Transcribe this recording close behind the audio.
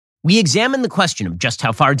We examine the question of just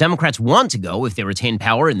how far Democrats want to go if they retain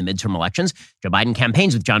power in the midterm elections. Joe Biden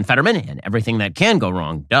campaigns with John Fetterman, and everything that can go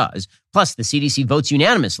wrong does. Plus, the CDC votes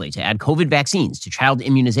unanimously to add COVID vaccines to child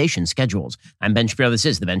immunization schedules. I'm Ben Shapiro. This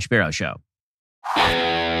is The Ben Shapiro Show.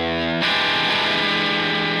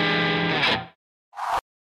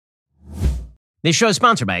 This show is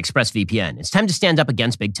sponsored by ExpressVPN. It's time to stand up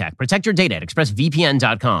against big tech. Protect your data at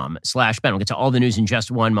expressvpn.com/Ben. We'll get to all the news in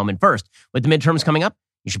just one moment. First, with the midterms coming up,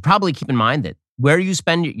 you should probably keep in mind that where you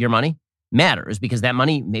spend your money matters because that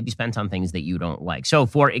money may be spent on things that you don't like. So,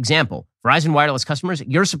 for example, Verizon Wireless customers,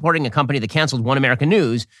 you're supporting a company that canceled One American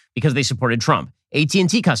News because they supported Trump.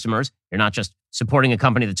 AT&T customers, you're not just supporting a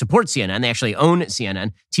company that supports CNN, they actually own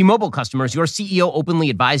CNN. T-Mobile customers, your CEO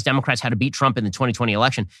openly advised Democrats how to beat Trump in the 2020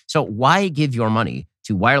 election. So why give your money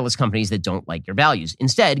to wireless companies that don't like your values?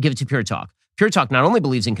 Instead, give it to Pure Talk. Pure Talk not only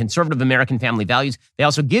believes in conservative American family values, they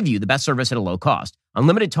also give you the best service at a low cost.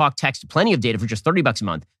 Unlimited talk, text, plenty of data for just $30 a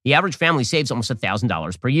month. The average family saves almost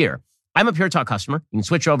 $1,000 per year. I'm a Pure Talk customer. You can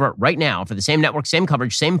switch over right now for the same network, same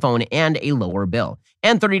coverage, same phone, and a lower bill.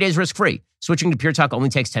 And 30 days risk-free. Switching to Pure Talk only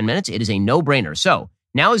takes 10 minutes. It is a no-brainer. So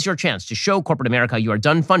now is your chance to show corporate America you are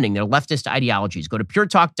done funding their leftist ideologies. Go to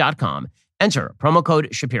puretalk.com. Enter promo code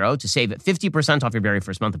Shapiro to save 50% off your very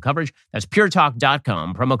first month of coverage. That's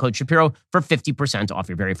puretalk.com. Promo code Shapiro for 50% off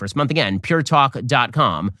your very first month. Again,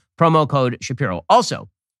 puretalk.com. Promo code Shapiro. Also,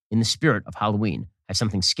 in the spirit of Halloween, I have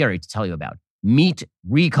something scary to tell you about. Meat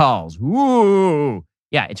recalls. Ooh.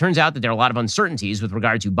 Yeah, it turns out that there are a lot of uncertainties with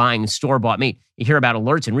regard to buying store-bought meat. You hear about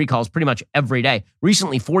alerts and recalls pretty much every day.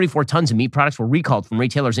 Recently, 44 tons of meat products were recalled from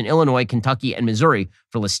retailers in Illinois, Kentucky, and Missouri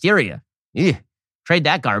for listeria. Ugh. Trade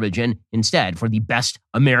that garbage in instead for the best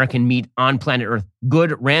American meat on planet Earth,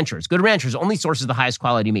 Good Ranchers. Good Ranchers only sources the highest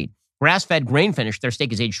quality meat. Grass-fed, grain-finished, their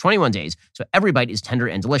steak is aged 21 days, so every bite is tender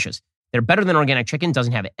and delicious. They're better than organic chicken,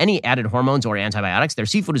 doesn't have any added hormones or antibiotics. Their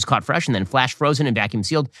seafood is caught fresh and then flash frozen and vacuum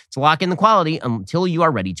sealed to lock in the quality until you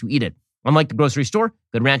are ready to eat it. Unlike the grocery store,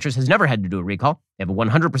 Good Ranchers has never had to do a recall. They have a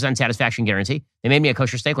 100% satisfaction guarantee. They made me a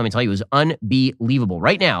kosher steak. Let me tell you, it was unbelievable.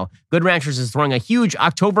 Right now, Good Ranchers is throwing a huge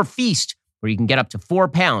October feast where you can get up to 4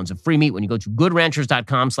 pounds of free meat when you go to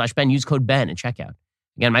goodranchers.com/Ben. Use code Ben at checkout.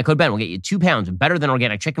 Again, my code Ben will get you 2 pounds of better than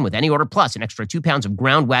organic chicken with any order, plus an extra 2 pounds of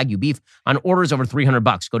ground Wagyu beef on orders over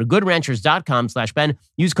 $300. Go to goodranchers.com/Ben.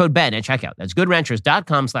 Use code Ben at checkout. That's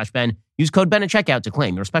goodranchers.com/Ben. Use code Ben at checkout to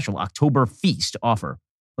claim your special October feast offer.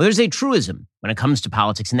 Well, there's a truism when it comes to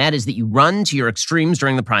politics, and that is that you run to your extremes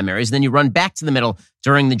during the primaries, and then you run back to the middle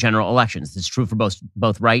during the general elections. This is true for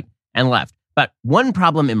both right and left. But one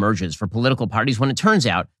problem emerges for political parties when it turns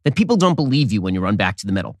out that people don't believe you when you run back to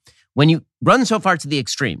the middle. When you run so far to the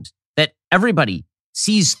extremes that everybody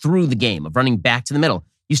sees through the game of running back to the middle,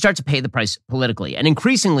 you start to pay the price politically. And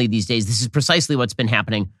increasingly these days, this is precisely what's been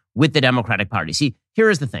happening with the Democratic Party. See, here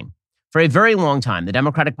is the thing. For a very long time, the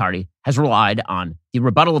Democratic Party has relied on the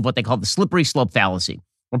rebuttal of what they call the slippery slope fallacy.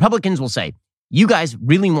 Republicans will say, you guys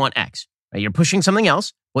really want X. Right? You're pushing something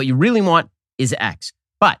else. What you really want is X.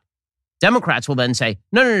 But Democrats will then say,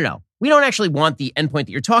 no. We don't actually want the endpoint that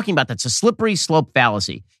you're talking about. That's a slippery slope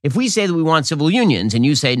fallacy. If we say that we want civil unions and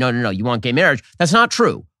you say, no, you want gay marriage, that's not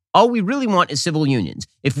true. All we really want is civil unions.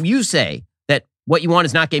 If you say that what you want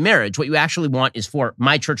is not gay marriage, what you actually want is for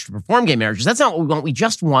my church to perform gay marriages, that's not what we want. We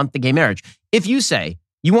just want the gay marriage. If you say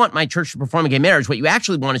you want my church to perform a gay marriage, what you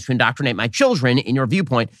actually want is to indoctrinate my children in your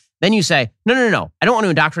viewpoint, then you say, no. I don't want to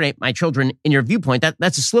indoctrinate my children in your viewpoint.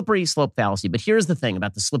 That's a slippery slope fallacy. But here's the thing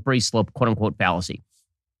about the slippery slope, quote unquote, fallacy.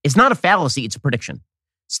 It's not a fallacy, it's a prediction.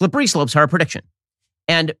 Slippery slopes are a prediction.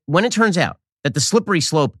 And when it turns out that the slippery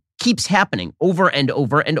slope keeps happening over and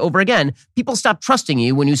over and over again, people stop trusting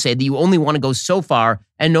you when you say that you only want to go so far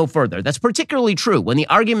and no further. That's particularly true when the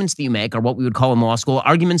arguments that you make are what we would call in law school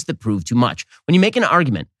arguments that prove too much. When you make an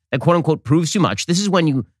argument that, quote unquote, proves too much, this is when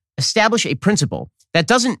you establish a principle that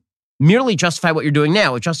doesn't merely justify what you're doing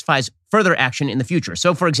now, it justifies further action in the future.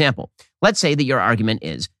 So, for example, let's say that your argument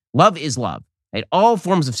is love is love. Right? All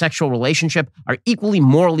forms of sexual relationship are equally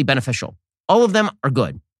morally beneficial. All of them are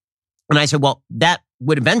good. And I said, well, that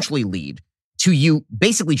would eventually lead to you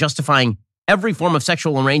basically justifying every form of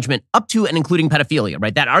sexual arrangement up to and including pedophilia,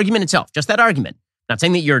 right? That argument itself, just that argument, not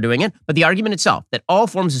saying that you're doing it, but the argument itself that all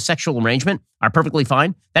forms of sexual arrangement are perfectly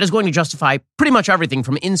fine, that is going to justify pretty much everything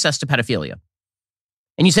from incest to pedophilia.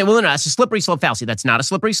 And you say, well, no, that's a slippery slope fallacy. That's not a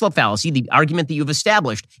slippery slope fallacy. The argument that you've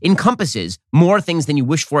established encompasses more things than you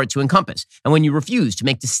wish for it to encompass. And when you refuse to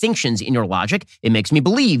make distinctions in your logic, it makes me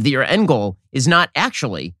believe that your end goal is not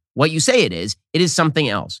actually what you say it is something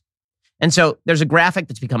else. And so there's a graphic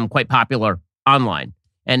that's become quite popular online.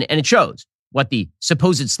 And it shows what the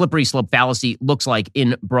supposed slippery slope fallacy looks like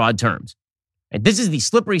in broad terms. Right? This is the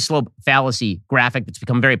slippery slope fallacy graphic that's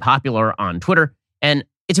become very popular on Twitter, and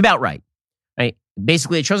it's about right.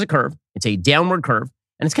 Basically, it shows a curve. It's a downward curve,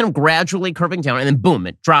 and it's kind of gradually curving down, and then boom,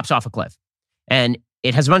 it drops off a cliff. And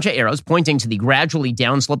it has a bunch of arrows pointing to the gradually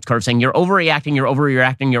downsloped curve, saying you're overreacting, you're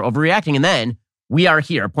overreacting, you're overreacting, and then we are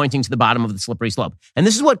here pointing to the bottom of the slippery slope. And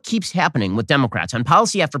this is what keeps happening with Democrats on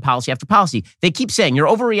policy after policy after policy. They keep saying, you're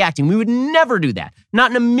overreacting. We would never do that.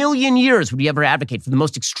 Not in a million years would we ever advocate for the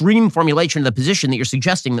most extreme formulation of the position that you're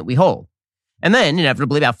suggesting that we hold. And then,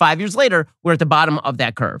 inevitably, about 5 years later, we're at the bottom of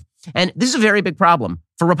that curve. And this is a very big problem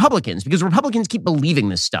for Republicans because Republicans keep believing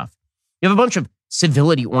this stuff. You have a bunch of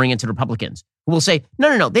civility-oriented Republicans who will say,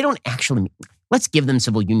 no, they don't actually, let's give them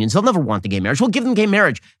civil unions. They'll never want the gay marriage. We'll give them gay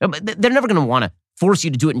marriage. They're never going to want to force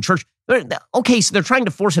you to do it in church. Okay, so they're trying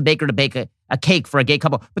to force a baker to bake a cake for a gay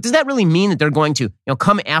couple. But does that really mean that they're going to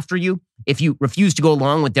come after you if you refuse to go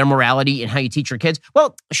along with their morality and how you teach your kids?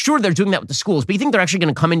 Well, sure, they're doing that with the schools, but you think they're actually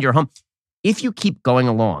going to come into your home? If you keep going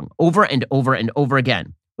along over and over and over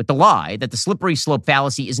again with the lie that the slippery slope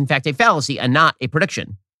fallacy is in fact a fallacy and not a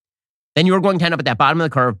prediction, then you're going to end up at that bottom of the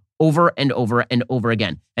curve over and over and over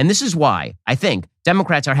again. And this is why I think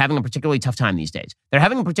Democrats are having a particularly tough time these days. They're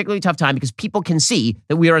having a particularly tough time because people can see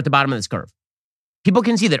that we are at the bottom of this curve. People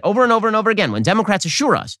can see that over and over and over again when Democrats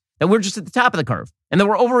assure us that we're just at the top of the curve and that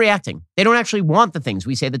we're overreacting. They don't actually want the things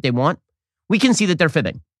we say that they want. We can see that they're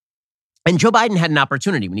fibbing. And Joe Biden had an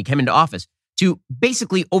opportunity when he came into office to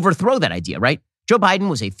basically overthrow that idea, right? Joe Biden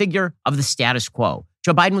was a figure of the status quo.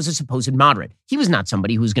 Joe Biden was a supposed moderate. He was not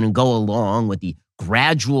somebody who was going to go along with the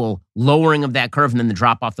gradual lowering of that curve and then the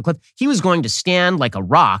drop off the cliff. He was going to stand like a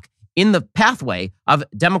rock in the pathway of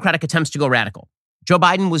Democratic attempts to go radical. Joe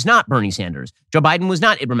Biden was not Bernie Sanders. Joe Biden was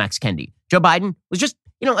not Ibram X. Kendi. Joe Biden was just,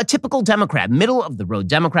 a typical Democrat, middle of the road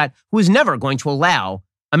Democrat who was never going to allow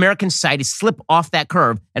American society to slip off that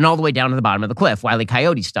curve and all the way down to the bottom of the cliff, Wile E.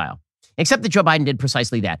 Coyote style. Except that Joe Biden did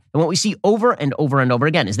precisely that. And what we see over and over and over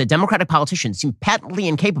again is that Democratic politicians seem patently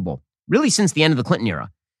incapable, really since the end of the Clinton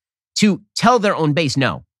era, to tell their own base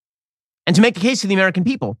no. And to make a case to the American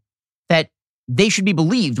people that they should be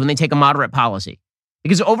believed when they take a moderate policy.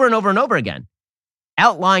 Because over and over and over again,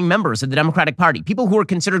 outlying members of the Democratic Party, people who were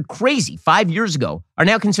considered crazy 5 years ago, are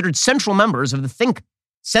now considered central members of the think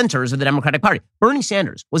centers of the Democratic Party. Bernie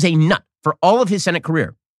Sanders was a nut for all of his Senate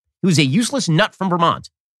career. He was a useless nut from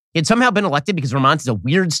Vermont. He had somehow been elected because Vermont is a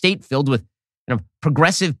weird state filled with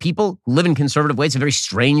progressive people who live in conservative ways. It's a very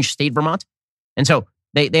strange state, Vermont. And so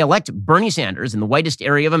they elect Bernie Sanders in the whitest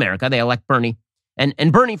area of America. They elect Bernie.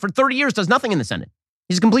 And Bernie, for 30 years, does nothing in the Senate.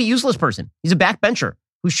 He's a complete useless person. He's a backbencher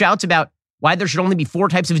who shouts about why there should only be 4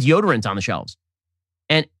 types of deodorant on the shelves.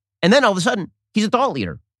 And then all of a sudden, he's a thought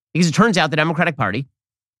leader. Because it turns out the Democratic Party,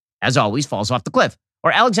 as always, falls off the cliff.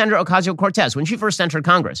 Or Alexandria Ocasio-Cortez, when she first entered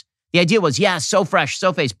Congress, the idea was, yeah, so fresh,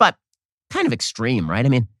 so face, but kind of extreme, right? I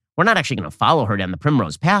mean, we're not actually going to follow her down the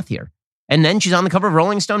primrose path here. And then she's on the cover of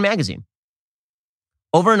Rolling Stone magazine.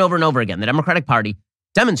 Over and over and over again, the Democratic Party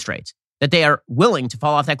demonstrates that they are willing to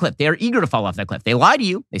fall off that cliff. They are eager to fall off that cliff. They lie to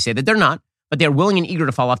you. They say that they're not, but they're willing and eager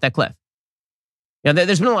to fall off that cliff.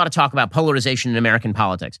 There's been a lot of talk about polarization in American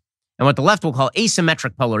politics and what the left will call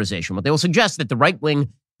asymmetric polarization. What they will suggest that the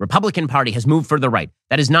right-wing Republican Party has moved further right.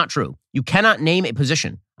 That is not true. You cannot name a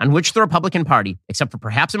position on which the Republican Party, except for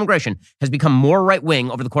perhaps immigration, has become more right-wing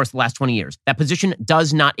over the course of the last 20 years. That position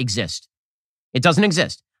does not exist. It doesn't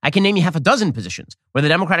exist. I can name you half a dozen positions where the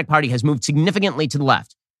Democratic Party has moved significantly to the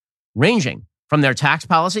left, ranging from their tax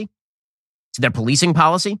policy to their policing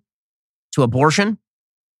policy to abortion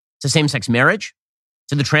to same-sex marriage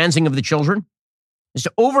to the transing of the children. Just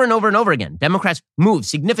over and over and over again, Democrats move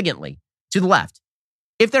significantly to the left.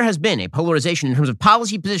 If there has been a polarization in terms of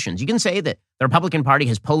policy positions, you can say that the Republican Party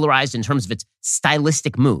has polarized in terms of its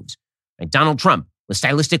stylistic moves. Right? Donald Trump was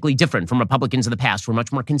stylistically different from Republicans of the past who were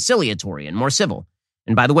much more conciliatory and more civil.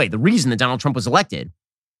 And by the way, the reason that Donald Trump was elected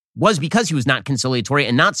was because he was not conciliatory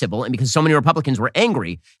and not civil, and because so many Republicans were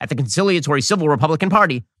angry at the conciliatory civil Republican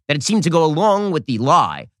Party that it seemed to go along with the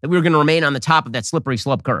lie that we were going to remain on the top of that slippery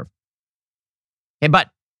slope curve. Okay, but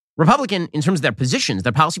Republican, in terms of their positions,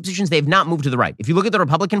 their policy positions, they have not moved to the right. If you look at the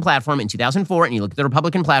Republican platform in 2004 and you look at the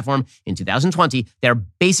Republican platform in 2020, they're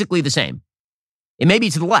basically the same. It may be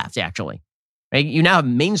to the left, actually. Right? You now have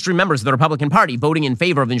mainstream members of the Republican Party voting in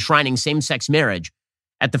favor of enshrining same-sex marriage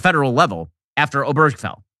at the federal level after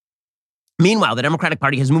Obergefell. Meanwhile, the Democratic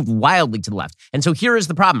Party has moved wildly to the left. And so here is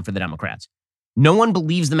the problem for the Democrats. No one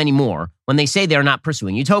believes them anymore when they say they are not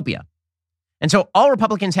pursuing utopia. And so all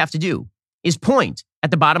Republicans have to do is point at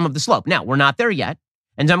the bottom of the slope. Now, we're not there yet.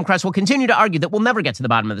 And Democrats will continue to argue that we'll never get to the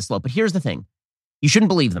bottom of the slope. But here's the thing. You shouldn't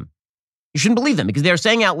believe them. You shouldn't believe them because they're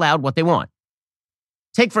saying out loud what they want.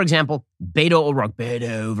 Take, for example, Beto O'Rourke,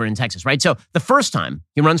 Beto over in Texas, right? So the first time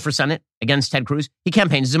he runs for Senate against Ted Cruz, he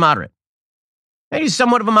campaigns as a moderate. And he's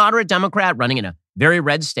somewhat of a moderate Democrat running in a very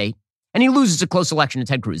red state, and he loses a close election to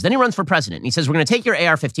Ted Cruz. Then he runs for president, and he says, we're going to take your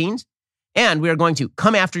AR-15s, and we are going to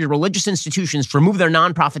come after your religious institutions to remove their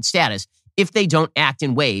nonprofit status if they don't act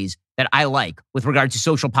in ways that I like with regard to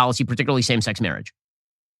social policy, particularly same-sex marriage.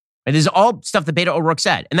 And this is all stuff that Beto O'Rourke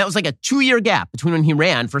said. And that was like a 2-year gap between when he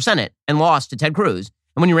ran for Senate and lost to Ted Cruz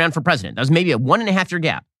and when he ran for president. That was maybe a 1.5-year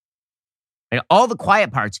gap. And all the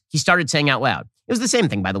quiet parts he started saying out loud. It was the same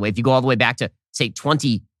thing, by the way, if you go all the way back to, say,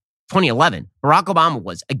 2011. Barack Obama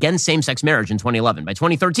was against same-sex marriage in 2011. By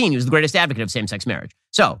 2013, he was the greatest advocate of same-sex marriage.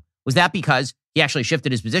 So was that because he actually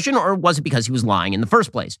shifted his position, or was it because he was lying in the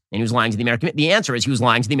first place? And he was lying to the American. The answer is he was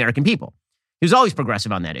lying to the American people. He was always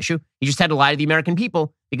progressive on that issue. He just had to lie to the American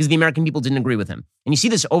people because the American people didn't agree with him. And you see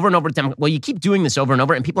this over and over. Well, you keep doing this over and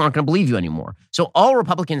over, and people aren't going to believe you anymore. So all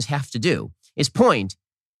Republicans have to do is point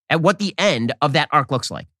at what the end of that arc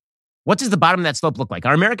looks like. What does the bottom of that slope look like?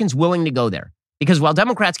 Are Americans willing to go there? Because while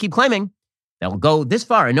Democrats keep claiming they'll go this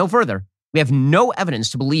far and no further, we have no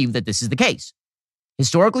evidence to believe that this is the case.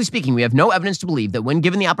 Historically speaking, we have no evidence to believe that when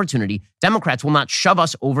given the opportunity, Democrats will not shove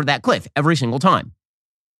us over that cliff every single time.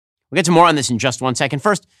 We'll get to more on this in just 1 second.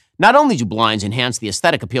 First, not only do blinds enhance the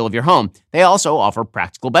aesthetic appeal of your home, they also offer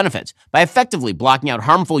practical benefits. By effectively blocking out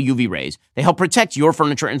harmful UV rays, they help protect your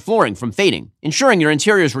furniture and flooring from fading, ensuring your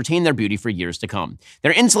interiors retain their beauty for years to come.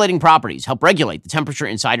 Their insulating properties help regulate the temperature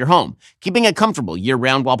inside your home, keeping it comfortable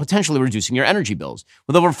year-round while potentially reducing your energy bills.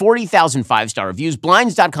 With over 40,000 five-star reviews,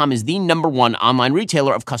 Blinds.com is the #1 online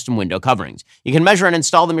retailer of custom window coverings. You can measure and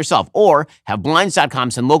install them yourself, or have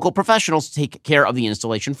Blinds.com send local professionals to take care of the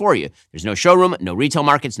installation for you. There's no showroom, no retail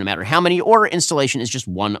markets, no matter how many, or installation is just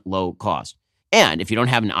one low cost. And if you don't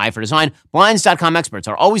have an eye for design, Blinds.com experts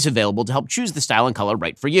are always available to help choose the style and color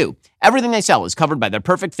right for you. Everything they sell is covered by their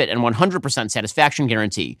perfect fit and 100% satisfaction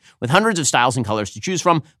guarantee. With hundreds of styles and colors to choose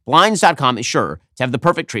from, Blinds.com is sure to have the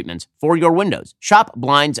perfect treatment for your windows. Shop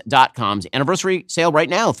Blinds.com's anniversary sale right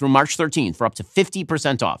now through March 13th for up to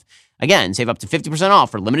 50% off. Again, save up to 50% off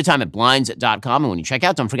for limited time at Blinds.com. And when you check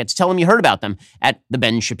out, don't forget to tell them you heard about them at The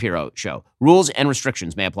Ben Shapiro Show. Rules and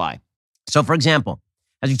restrictions may apply. So, for example,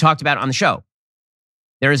 as we talked about on the show,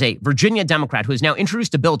 there is a Virginia Democrat who has now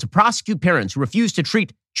introduced a bill to prosecute parents who refuse to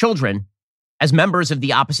treat children as members of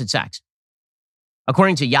the opposite sex.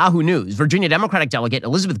 According to Yahoo News, Virginia Democratic delegate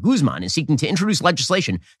Elizabeth Guzman is seeking to introduce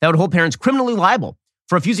legislation that would hold parents criminally liable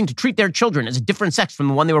for refusing to treat their children as a different sex from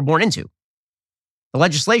the one they were born into. The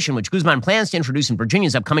legislation, which Guzman plans to introduce in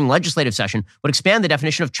Virginia's upcoming legislative session, would expand the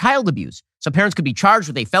definition of child abuse, so parents could be charged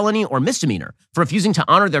with a felony or misdemeanor for refusing to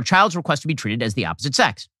honor their child's request to be treated as the opposite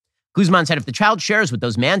sex. Guzman said if the child shares with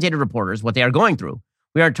those mandated reporters what they are going through,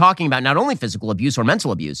 we are talking about not only physical abuse or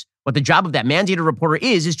mental abuse. What the job of that mandated reporter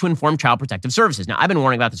is to inform Child Protective Services. Now, I've been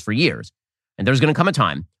warning about this for years, and there's going to come a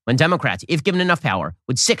time when Democrats, if given enough power,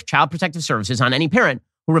 would sic Child Protective Services on any parent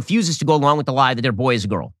who refuses to go along with the lie that their boy is a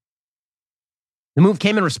girl. The move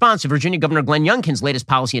came in response to Virginia Governor Glenn Youngkin's latest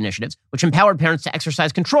policy initiatives, which empowered parents to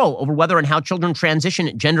exercise control over whether and how children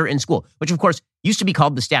transition gender in school, which, of course, used to be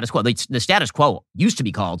called the status quo. The status quo used to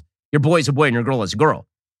be called your boy is a boy and your girl is a girl.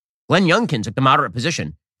 Glenn Youngkin took the moderate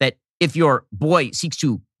position that if your boy seeks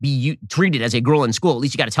to be treated as a girl in school, at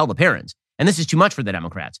least you got to tell the parents. And this is too much for the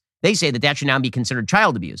Democrats. They say that should now be considered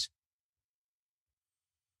child abuse.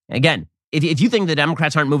 Again, if you think the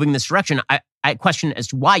Democrats aren't moving in this direction, I question as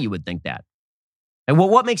to why you would think that. And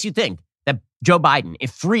what makes you think that Joe Biden,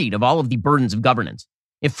 if freed of all of the burdens of governance,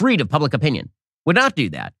 if freed of public opinion, would not do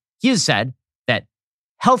that? He has said that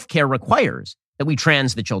healthcare requires that we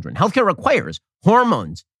trans the children. Healthcare requires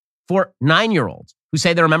hormones for 9-year-olds who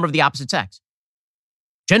say they're a member of the opposite sex.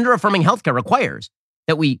 Gender-affirming healthcare requires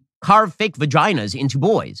that we carve fake vaginas into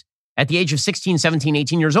boys at the age of 16, 17,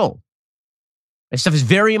 18 years old. This stuff is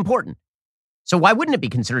very important. So why wouldn't it be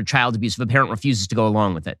considered child abuse if a parent refuses to go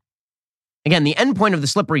along with it? Again, the end point of the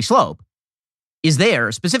slippery slope is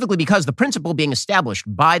there specifically because the principle being established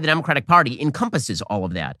by the Democratic Party encompasses all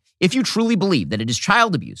of that. If you truly believe that it is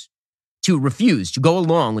child abuse to refuse to go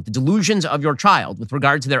along with the delusions of your child with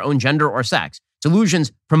regard to their own gender or sex,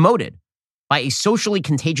 delusions promoted by a socially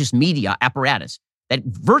contagious media apparatus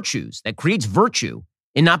that creates virtue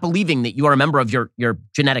in not believing that you are a member of your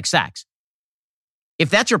genetic sex. If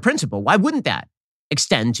that's your principle, why wouldn't that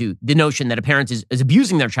extend to the notion that a parent is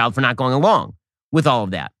abusing their child for not going along with all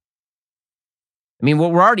of that? I mean,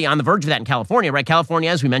 we're already on the verge of that in California, right?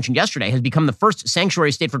 California, as we mentioned yesterday, has become the first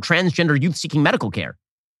sanctuary state for transgender youth seeking medical care.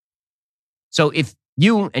 So if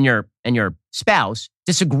you and your spouse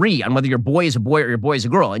disagree on whether your boy is a boy or your boy is a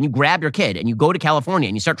girl, and you grab your kid and you go to California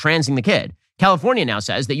and you start transing the kid, California now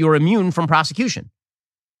says that you are immune from prosecution.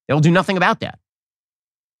 They'll do nothing about that.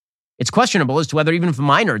 It's questionable as to whether even if a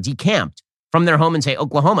minor decamped from their home in, say,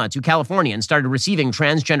 Oklahoma to California and started receiving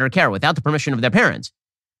transgender care without the permission of their parents,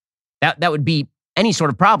 that would be any sort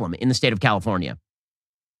of problem in the state of California.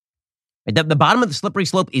 The bottom of the slippery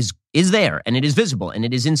slope is there, and it is visible, and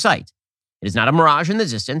it is in sight. It is not a mirage in the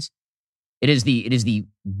distance. It is the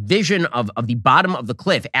vision of the bottom of the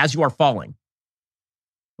cliff as you are falling.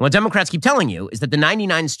 What Democrats keep telling you is that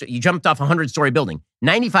the you jumped off a 100-story building,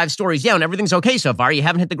 95 stories down, everything's okay so far, you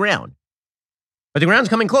haven't hit the ground. But the ground's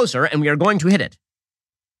coming closer, and we are going to hit it.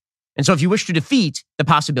 And so if you wish to defeat the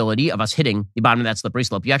possibility of us hitting the bottom of that slippery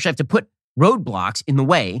slope, you actually have to put roadblocks in the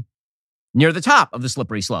way near the top of the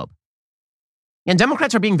slippery slope. And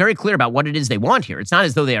Democrats are being very clear about what it is they want here. It's not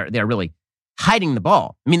as though they are really hiding the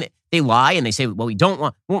ball. I mean, they lie and they say, well,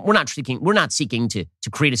 we're not seeking to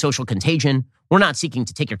create a social contagion. We're not seeking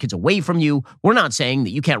to take your kids away from you. We're not saying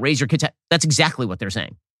that you can't raise your kids. That's exactly what they're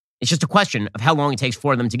saying. It's just a question of how long it takes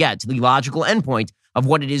for them to get to the logical endpoint of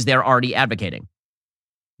what it is they're already advocating.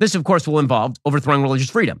 This, of course, will involve overthrowing religious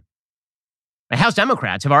freedom. The House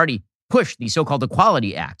Democrats have already pushed the so-called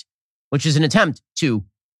Equality Act, which is an attempt to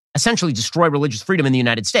essentially destroy religious freedom in the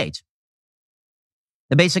United States.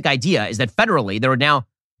 The basic idea is that federally, there would now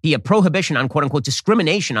be a prohibition on quote-unquote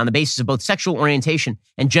discrimination on the basis of both sexual orientation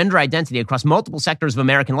and gender identity across multiple sectors of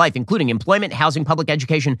American life, including employment, housing, public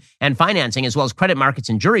education, and financing, as well as credit markets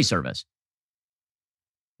and jury service.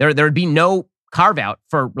 There would be no carve-out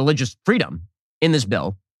for religious freedom in this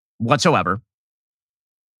bill whatsoever.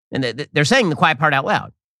 And they're saying the quiet part out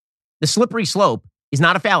loud. The slippery slope is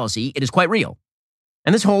not a fallacy. It is quite real.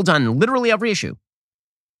 And this holds on literally every issue.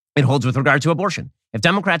 It holds with regard to abortion. If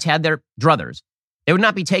Democrats had their druthers, they would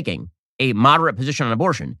not be taking a moderate position on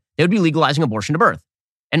abortion. They would be legalizing abortion to birth.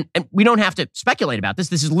 And we don't have to speculate about this.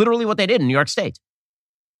 This is literally what they did in New York State.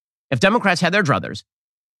 If Democrats had their druthers,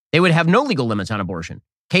 they would have no legal limits on abortion.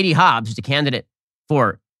 Katie Hobbs, who's a candidate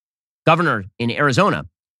for governor in Arizona,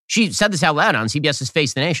 she said this out loud on CBS's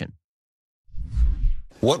Face the Nation.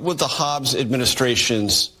 What would the Hobbs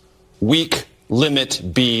administration's week limit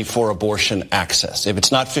be for abortion access? If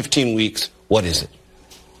it's not 15 weeks, what is it?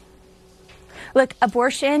 Look,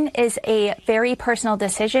 abortion is a very personal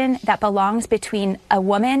decision that belongs between a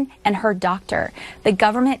woman and her doctor. The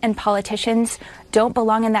government and politicians don't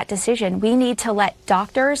belong in that decision. We need to let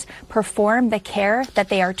doctors perform the care that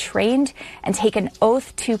they are trained and take an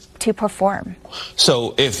oath to perform.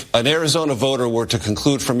 So if an Arizona voter were to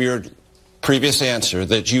conclude from your previous answer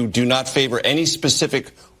that you do not favor any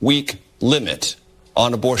specific week limit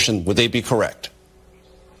on abortion, would they be correct?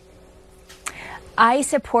 I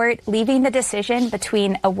support leaving the decision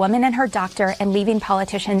between a woman and her doctor and leaving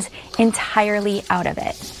politicians entirely out of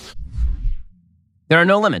it. There are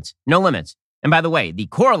no limits. And by the way, the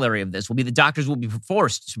corollary of this will be that doctors will be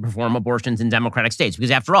forced to perform abortions in democratic states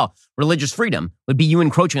because, after all, religious freedom would be you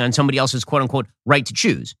encroaching on somebody else's quote-unquote right to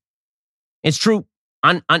choose. It's true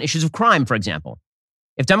on issues of crime, for example.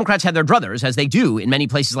 If Democrats had their druthers, as they do in many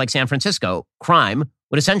places like San Francisco, crime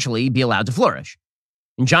would essentially be allowed to flourish.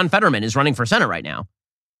 And John Fetterman is running for Senate right now.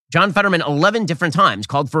 John Fetterman 11 different times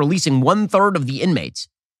called for releasing 1/3 of the inmates,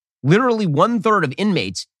 literally 1/3 of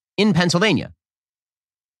inmates in Pennsylvania.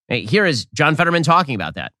 Hey, here is John Fetterman talking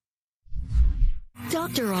about that.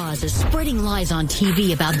 Dr. Oz is spreading lies on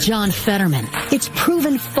TV about John Fetterman. It's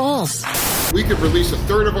proven false. We could release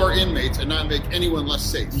 1/3 of our inmates and not make anyone less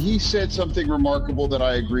safe. He said something remarkable that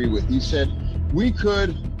I agree with. He said, we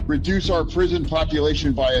could reduce our prison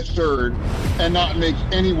population by 1/3 and not make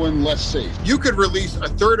anyone less safe. You could release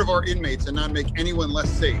 1/3 of our inmates and not make anyone less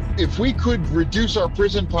safe. If we could reduce our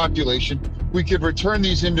prison population, we could return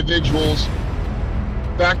these individuals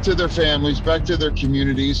back to their families, back to their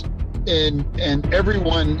communities, and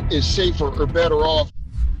everyone is safer or better off.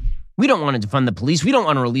 We don't want to defund the police. We don't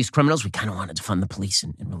want to release criminals. We kind of want to defund the police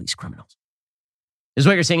and release criminals. This is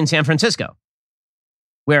what you're seeing in San Francisco,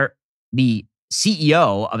 where the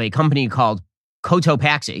CEO of a company called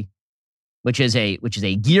Cotopaxi, which is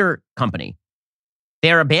a gear company,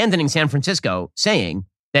 they are abandoning San Francisco, saying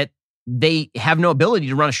that they have no ability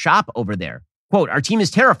to run a shop over there. Quote, our team is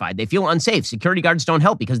terrified. They feel unsafe. Security guards don't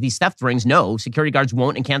help because these theft rings know security guards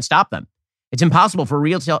won't and can't stop them. It's impossible for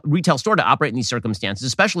a retail store to operate in these circumstances,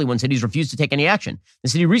 especially when cities refuse to take any action. The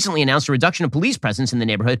city recently announced a reduction of police presence in the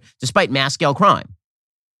neighborhood despite mass-scale crime.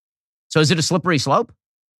 So is it a slippery slope?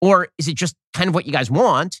 Or is it just kind of what you guys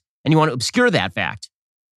want and you want to obscure that fact?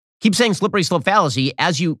 Keep saying slippery slope fallacy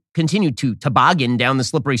as you continue to toboggan down the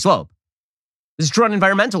slippery slope. This is true on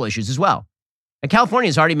environmental issues as well. And California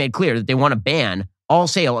has already made clear that they want to ban all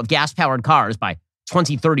sale of gas-powered cars by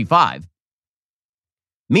 2035.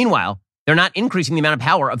 Meanwhile, they're not increasing the amount of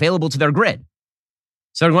power available to their grid.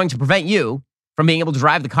 So they're going to prevent you from being able to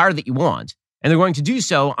drive the car that you want. And they're going to do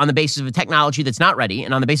so on the basis of a technology that's not ready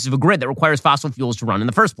and on the basis of a grid that requires fossil fuels to run in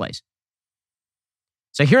the first place.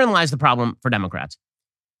 So herein lies the problem for Democrats.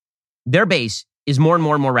 Their base is more and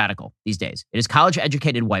more and more radical these days. It is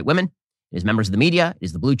college-educated white women. It is members of the media. It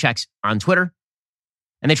is the blue checks on Twitter.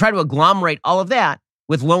 And they try to agglomerate all of that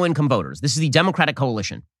with low-income voters. This is the Democratic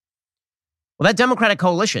coalition. Well, that Democratic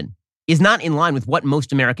coalition is not in line with what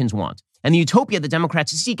most Americans want. And the utopia that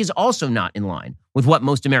Democrats seek is also not in line with what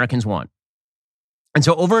most Americans want. And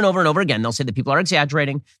so over and over and over again, they'll say that people are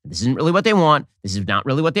exaggerating. This isn't really what they want. This is not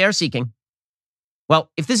really what they are seeking. Well,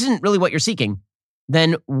 if this isn't really what you're seeking,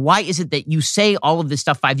 then why is it that you say all of this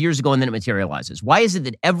stuff 5 years ago and then it materializes? Why is it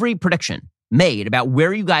that every prediction made about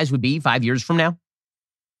where you guys would be 5 years from now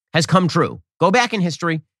has come true? Go back in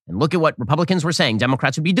history and look at what Republicans were saying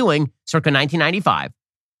Democrats would be doing circa 1995.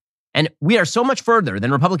 And we are so much further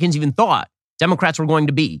than Republicans even thought Democrats were going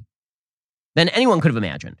to be than anyone could have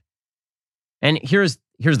imagined. And here's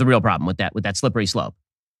the real problem with that slippery slope.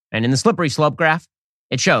 And in the slippery slope graph,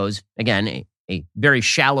 it shows, again, a very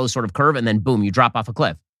shallow sort of curve, and then boom, you drop off a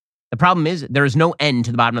cliff. The problem is there is no end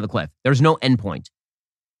to the bottom of the cliff. There's no end point.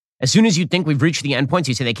 As soon as you think we've reached the end point,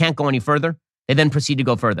 so you say they can't go any further, they then proceed to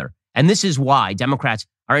go further. And this is why Democrats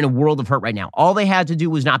are in a world of hurt right now. All they had to do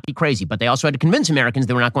was not be crazy, but they also had to convince Americans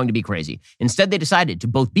they were not going to be crazy. Instead, they decided to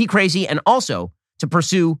both be crazy and also to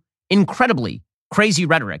pursue incredibly crazy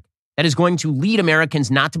rhetoric that is going to lead Americans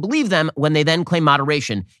not to believe them when they then claim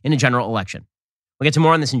moderation in a general election. We'll get to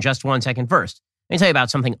more on this in just 1 second. First, let me tell you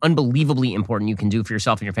about something unbelievably important you can do for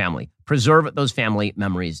yourself and your family. Preserve those family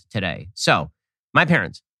memories today. So, my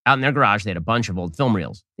parents, out in their garage, they had a bunch of old film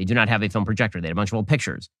reels. They do not have a film projector. They had a bunch of old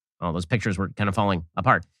pictures. All those pictures were kind of falling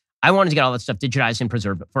apart. I wanted to get all that stuff digitized and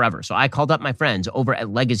preserved forever. So I called up my friends over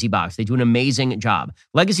at Legacy Box. They do an amazing job.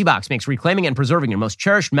 Legacy Box makes reclaiming and preserving your most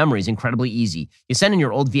cherished memories incredibly easy. You send in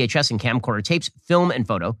your old VHS and camcorder tapes, film, and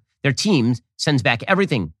photo. Their team sends back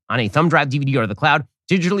everything on a thumb drive, DVD, or the cloud,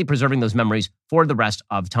 digitally preserving those memories for the rest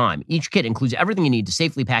of time. Each kit includes everything you need to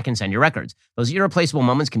safely pack and send your records. Those irreplaceable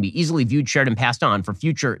moments can be easily viewed, shared, and passed on for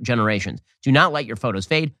future generations. Do not let your photos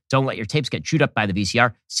fade. Don't let your tapes get chewed up by the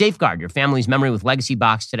VCR. Safeguard your family's memory with Legacy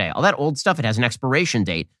Box today. All that old stuff, it has an expiration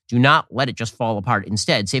date. Do not let it just fall apart.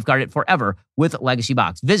 Instead, safeguard it forever with Legacy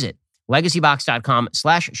Box. Visit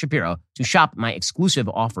legacybox.com/Shapiro to shop my exclusive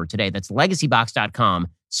offer today. That's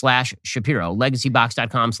legacybox.com/Shapiro.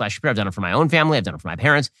 Legacybox.com/Shapiro. I've done it for my own family. I've done it for my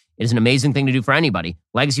parents. It is an amazing thing to do for anybody.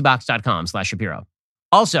 Legacybox.com/Shapiro.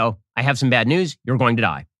 Also, I have some bad news. You're going to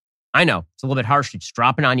die. I know it's a little bit harsh to just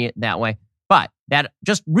drop it on you that way, but that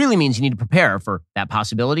just really means you need to prepare for that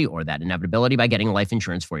possibility or that inevitability by getting life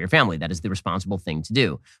insurance for your family. That is the responsible thing to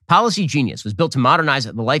do. Policy Genius was built to modernize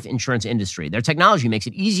the life insurance industry. Their technology makes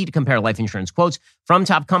it easy to compare life insurance quotes from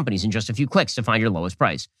top companies in just a few clicks to find your lowest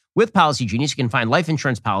price. With Policy Genius, you can find life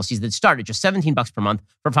insurance policies that start at just $17 per month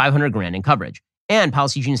for $500,000 in coverage. And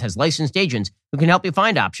Policy Genius has licensed agents who can help you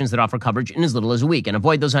find options that offer coverage in as little as a week and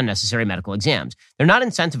avoid those unnecessary medical exams. They're not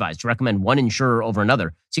incentivized to recommend one insurer over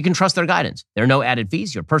another, so you can trust their guidance. There are no added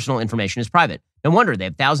fees. Your personal information is private. No wonder they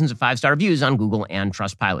have thousands of 5-star reviews on Google and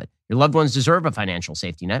Trustpilot. Your loved ones deserve a financial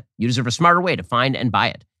safety net. You deserve a smarter way to find and buy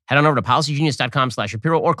it. Head on over to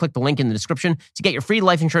policygenius.com/Shapiro or click the link in the description to get your free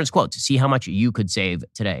life insurance quote to see how much you could save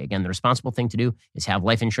today. Again, the responsible thing to do is have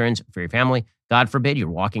life insurance for your family. God forbid you're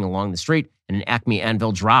walking along the street and an Acme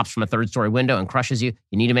anvil drops from a 3rd-story window and crushes you.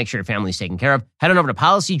 You need to make sure your family's taken care of. Head on over to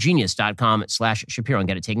policygenius.com/Shapiro and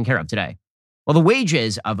get it taken care of today. Well, the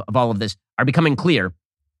wages of all of this are becoming clear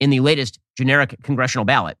in the latest generic congressional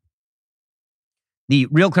ballot. The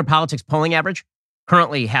Real Clear Politics polling average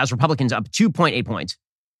currently has Republicans up 2.8 points.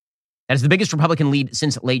 That is the biggest Republican lead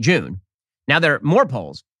since late June. Now there are more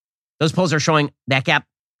polls. Those polls are showing that gap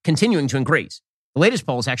continuing to increase. The latest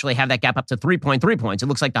polls actually have that gap up to 3.3 points. It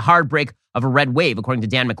looks like the hard break of a red wave, according to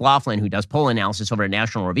Dan McLaughlin, who does poll analysis over at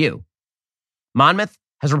National Review. Monmouth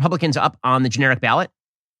has Republicans up on the generic ballot,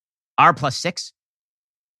 R+6.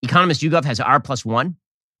 Economist YouGov has R+1.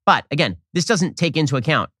 But again, this doesn't take into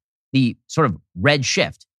account the sort of red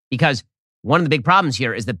shift, because one of the big problems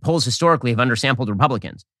here is that polls historically have undersampled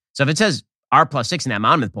Republicans. So if it says R+6 in that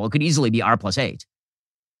Monmouth poll, it could easily be R+8.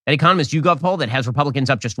 That Economist YouGov poll that has Republicans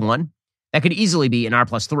up just 1, that could easily be an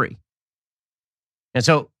R+3. And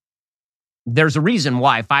so there's a reason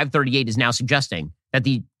why 538 is now suggesting that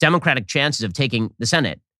the Democratic chances of taking the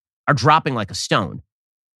Senate are dropping like a stone.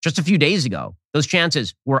 Just a few days ago, those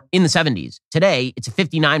chances were in the 70s. Today, it's a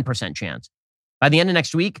 59% chance. By the end of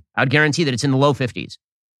next week, I would guarantee that it's in the low 50s.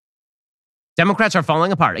 Democrats are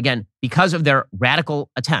falling apart, again, because of their radical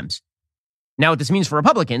attempts. Now, what this means for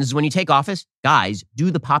Republicans is when you take office, guys,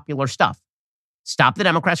 do the popular stuff. Stop the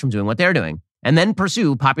Democrats from doing what they're doing, and then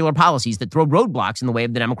pursue popular policies that throw roadblocks in the way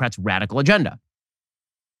of the Democrats' radical agenda.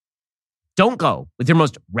 Don't go with your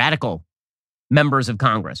most radical members of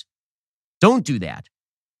Congress. Don't do that.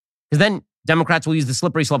 Because then Democrats will use the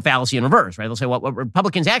slippery slope fallacy in reverse, right? They'll say what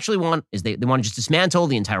Republicans actually want is they want to just dismantle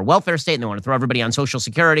the entire welfare state, and they want to throw everybody on Social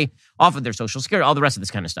Security, off of their Social Security, all the rest of this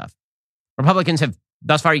kind of stuff. Republicans have,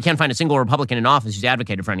 thus far, you can't find a single Republican in office who's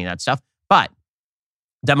advocated for any of that stuff, but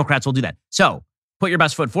Democrats will do that. So put your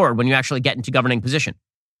best foot forward when you actually get into governing position.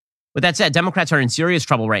 With that said, Democrats are in serious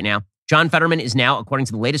trouble right now. John Fetterman is now, according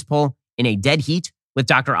to the latest poll, in a dead heat with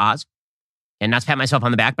Dr. Oz. And not to pat myself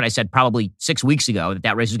on the back, but I said probably 6 weeks ago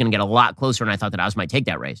that race was going to get a lot closer, and I thought that Oz might take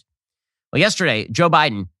that race. Well, yesterday, Joe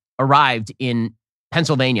Biden arrived in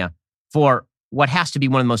Pennsylvania for what has to be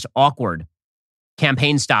one of the most awkward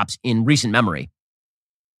campaign stops in recent memory.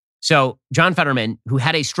 So John Fetterman, who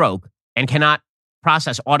had a stroke and cannot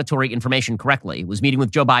process auditory information correctly, was meeting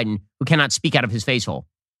with Joe Biden, who cannot speak out of his face hole.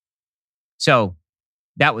 So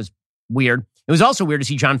that was weird. It was also weird to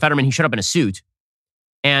see John Fetterman. He showed up in a suit,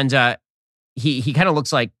 and he kind of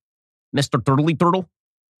looks like Mr. Turtley Turtle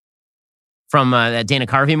from that Dana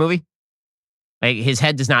Carvey movie. Like, his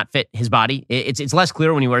head does not fit his body. It's less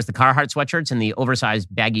clear when he wears the Carhartt sweatshirts and the oversized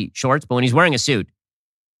baggy shorts, but when he's wearing a suit,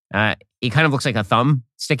 he kind of looks like a thumb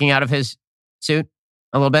sticking out of his suit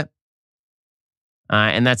a little bit,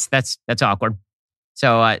 and that's awkward.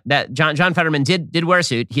 So that John Fetterman did wear a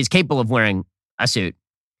suit. He's capable of wearing a suit,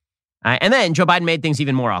 and then Joe Biden made things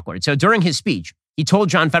even more awkward. So during his speech, he told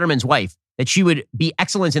John Fetterman's wife that she would be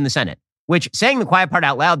excellent in the Senate, which, saying the quiet part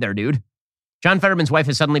out loud there, dude. John Fetterman's wife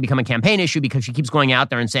has suddenly become a campaign issue because she keeps going out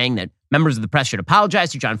there and saying that members of the press should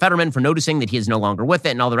apologize to John Fetterman for noticing that he is no longer with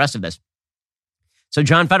it and all the rest of this. So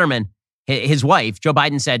John Fetterman, his wife, Joe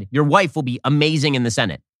Biden, said, your wife will be amazing in the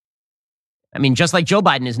Senate. I mean, just like Joe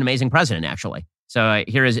Biden is an amazing president, actually. So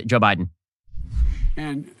here is Joe Biden.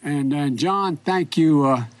 And John, thank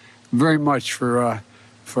you very much for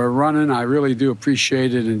running. I really do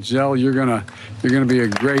appreciate it. And Zell, you're gonna be a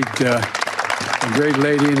great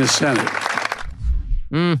lady in the Senate.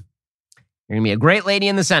 You're gonna be a great lady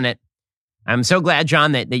in the Senate. I'm so glad,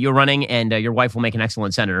 John, that you're running, and your wife will make an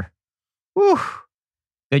excellent senator. Whew.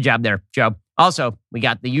 Good job there, Joe. Also, we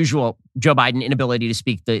got the usual Joe Biden inability to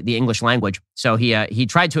speak the English language. So he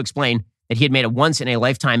tried to explain that he had made a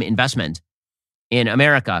once-in-a-lifetime investment in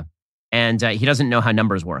America, and he doesn't know how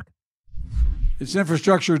numbers work. It's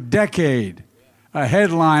infrastructure decade, a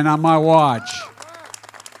headline on my watch.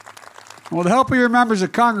 With the help of your members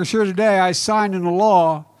of Congress here today, I signed into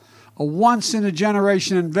law a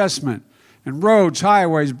once-in-a-generation investment in roads,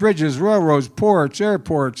 highways, bridges, railroads, ports,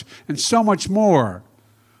 airports, and so much more.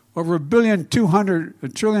 Over $1.2 billion.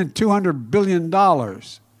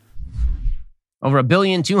 Over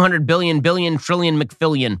 $1.2 billion trillion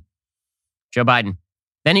McFillion. Joe Biden.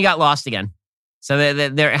 Then he got lost again. So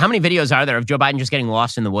how many videos are there of Joe Biden just getting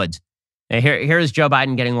lost in the woods? Here is Joe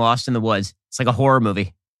Biden getting lost in the woods. It's like a horror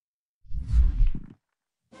movie.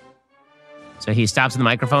 So he stops at the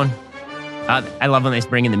microphone. I love when they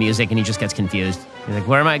bring in the music and he just gets confused. He's like,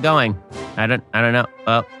 where am I going? I don't know.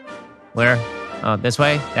 Oh, where? Oh, this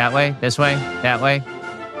way, that way, this way, that way.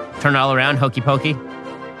 Turn it all around, hokey pokey.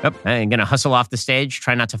 Oh, I'm going to hustle off the stage.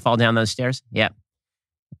 Try not to fall down those stairs. Yep.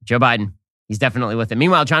 Joe Biden. He's definitely with it.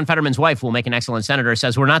 Meanwhile, John Fetterman's wife, who will make an excellent senator,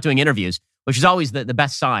 says we're not doing interviews, which is always the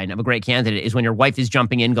best sign of a great candidate, is when your wife is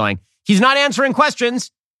jumping in going, he's not answering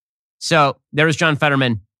questions. So there's John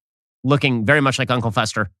Fetterman looking very much like Uncle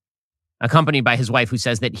Fester, accompanied by his wife, who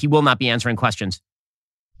says that he will not be answering questions.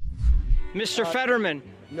 Mr. Fetterman,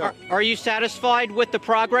 no. Are you satisfied with the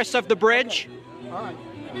progress of the bridge? All right.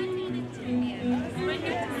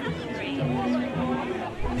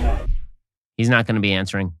 He's not going to be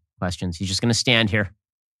answering questions. He's just going to stand here.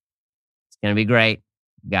 It's going to be great,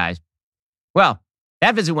 guys. Well,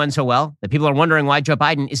 that visit went so well that people are wondering why Joe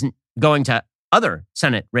Biden isn't going to other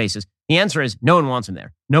Senate races. The answer is no one wants him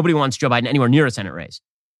there. Nobody wants Joe Biden anywhere near a Senate race.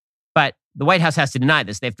 But the White House has to deny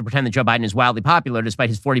this. They have to pretend that Joe Biden is wildly popular despite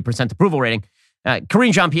his 40% approval rating.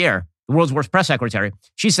 Karine Jean-Pierre, the world's worst press secretary,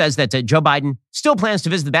 she says that Joe Biden still plans to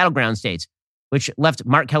visit the battleground states, which left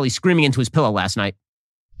Mark Kelly screaming into his pillow last night.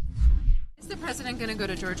 Is the president going to go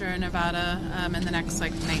to Georgia or Nevada in the next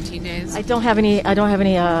 19 days? I don't have any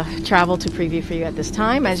travel to preview for you at this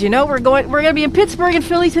time. As you know, we're going to be in Pittsburgh and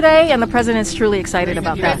Philly today, and the president's truly excited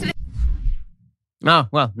about that. Oh,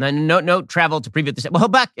 well, no travel to preview this. Well,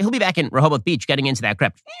 he'll be back in Rehoboth Beach getting into that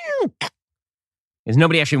crypt. Because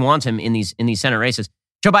nobody actually wants him in these Senate races.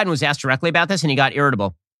 Joe Biden was asked directly about this, and he got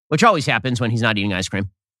irritable, which always happens when he's not eating ice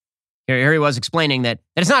cream. Here he was explaining that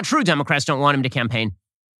it's not true Democrats don't want him to campaign.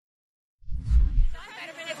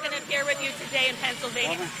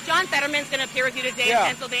 John Fetterman's going to appear with you today in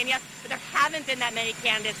Pennsylvania, but there haven't been that many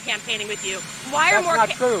candidates campaigning with you. Why are more?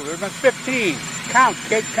 That's not true. There's been 15. Count,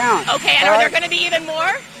 kids, count. Okay, and are there going to be even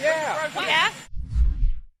more? Yeah.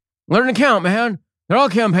 Learn to count, man. They're all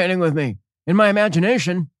campaigning with me. In my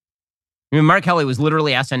imagination. I mean, Mark Kelly was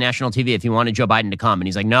literally asked on national TV if he wanted Joe Biden to come, and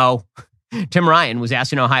he's like, no. Tim Ryan was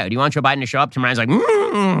asked in Ohio, do you want Joe Biden to show up? Tim Ryan's like,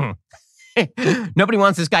 Nobody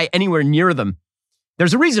wants this guy anywhere near them.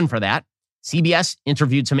 There's a reason for that. CBS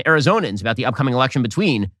interviewed some Arizonans about the upcoming election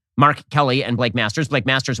between Mark Kelly and Blake Masters. Blake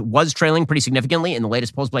Masters was trailing pretty significantly. In the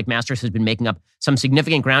latest polls, Blake Masters has been making up some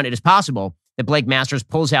significant ground. It is possible that Blake Masters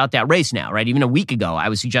pulls out that race now, right? Even a week ago, I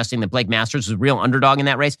was suggesting that Blake Masters was a real underdog in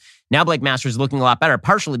that race. Now Blake Masters is looking a lot better,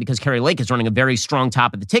 partially because Kari Lake is running a very strong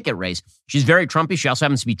top of the ticket race. She's very Trumpy. She also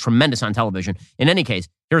happens to be tremendous on television. In any case,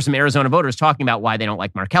 here are some Arizona voters talking about why they don't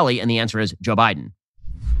like Mark Kelly, and the answer is Joe Biden.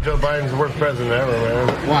 Joe Biden's the worst president ever,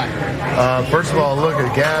 man. Why? First of all, look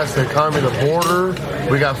at gas, the economy, the border.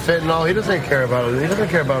 We got fentanyl. He doesn't care about it. He doesn't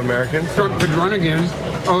care about Americans. Trump could run again.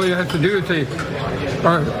 All he has to do is say,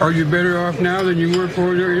 are you better off now than you were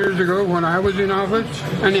 4 years ago when I was in office?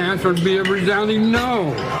 And the answer would be a resounding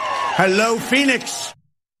no. Hello, Phoenix.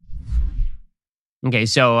 Okay,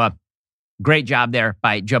 so great job there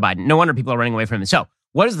by Joe Biden. No wonder people are running away from him. So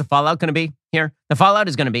what is the fallout going to be here? The fallout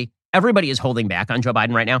is going to be everybody is holding back on Joe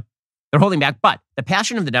Biden right now. They're holding back, but the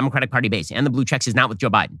passion of the Democratic Party base and the blue checks is not with Joe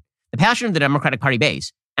Biden. The passion of the Democratic Party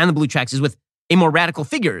base and the blue checks is with a more radical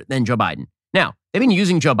figure than Joe Biden. Now, they've been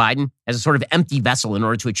using Joe Biden as a sort of empty vessel in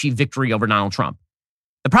order to achieve victory over Donald Trump.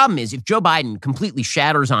 The problem is if Joe Biden completely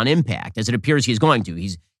shatters on impact, as it appears he is going to,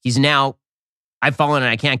 he's now, I've fallen and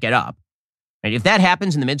I can't get up. Right? If that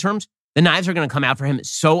happens in the midterms, the knives are going to come out for him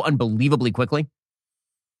so unbelievably quickly.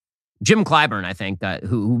 Jim Clyburn, I think,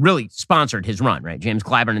 who really sponsored his run, right? James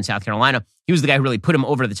Clyburn in South Carolina. He was the guy who really put him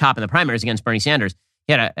over the top in the primaries against Bernie Sanders.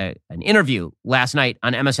 He had an interview last night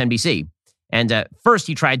on MSNBC. And first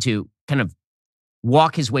he tried to kind of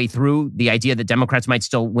walk his way through the idea that Democrats might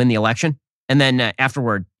still win the election. And then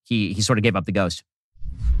afterward, he sort of gave up the ghost.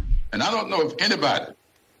 And I don't know if anybody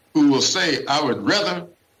who will say, I would rather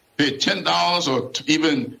pay $10 or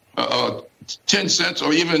even 10 cents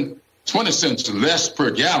or even 20 cents less per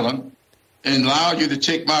gallon and allow you to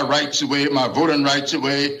take my rights away, my voting rights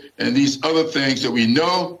away, and these other things that we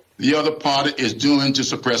know the other party is doing to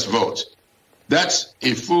suppress votes. That's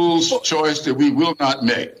a fool's choice that we will not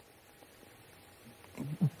make.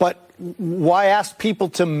 But why ask people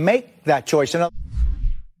to make that choice?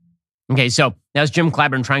 Okay, so that was Jim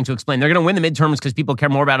Clyburn trying to explain. They're going to win the midterms because people care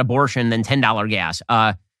more about abortion than $10 gas.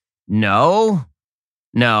 No,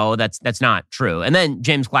 that's not true. And then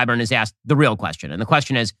James Clyburn is asked the real question. And the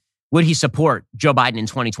question is, would he support Joe Biden in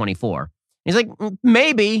 2024? He's like,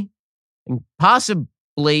 maybe,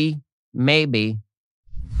 possibly, maybe.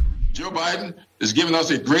 Joe Biden is giving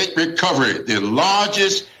us a great recovery, the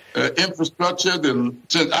largest infrastructure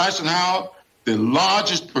since Eisenhower, the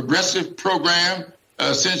largest progressive program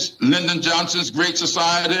since Lyndon Johnson's Great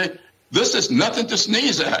Society. This is nothing to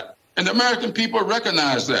sneeze at. And the American people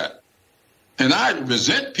recognize that. And I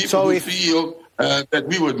resent people who feel that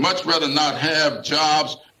we would much rather not have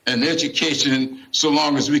jobs and education so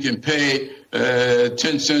long as we can pay 10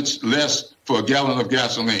 cents less for a gallon of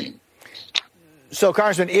gasoline. So,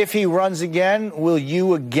 Congressman, if he runs again, will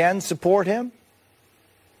you again support him?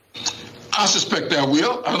 I suspect I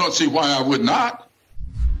will. I don't see why I would not.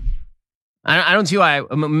 I don't see why.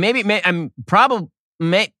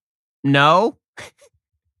 No.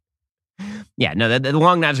 Yeah, no, the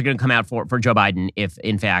long knives are going to come out for Joe Biden if,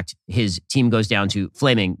 in fact, his team goes down to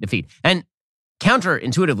flaming defeat. And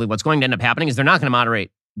counterintuitively, what's going to end up happening is they're not going to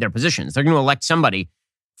moderate their positions. They're going to elect somebody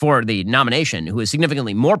for the nomination who is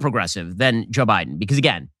significantly more progressive than Joe Biden. Because,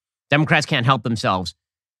 again, Democrats can't help themselves.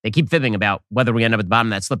 They keep fibbing about whether we end up at the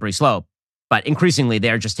bottom of that slippery slope. But increasingly,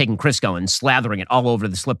 they're just taking Crisco and slathering it all over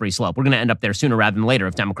the slippery slope. We're going to end up there sooner rather than later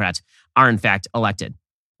if Democrats are, in fact, elected.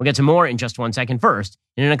 We'll get to more in just 1 second. First,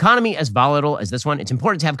 in an economy as volatile as this one, it's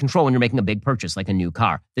important to have control when you're making a big purchase like a new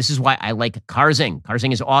car. This is why I like CarZing.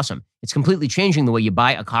 CarZing is awesome. It's completely changing the way you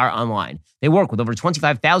buy a car online. They work with over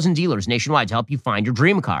 25,000 dealers nationwide to help you find your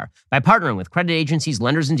dream car. By partnering with credit agencies,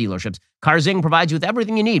 lenders, and dealerships, CarZing provides you with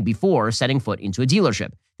everything you need before setting foot into a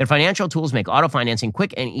dealership. Their financial tools make auto financing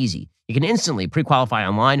quick and easy. You can instantly pre-qualify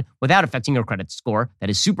online without affecting your credit score. That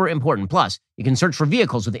is super important. Plus, you can search for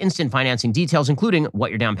vehicles with instant financing details, including what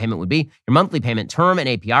your down payment would be, your monthly payment term, and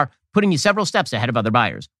APR, putting you several steps ahead of other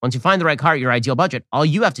buyers. Once you find the right car at your ideal budget, all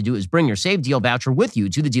you have to do is bring your Save Deal voucher with you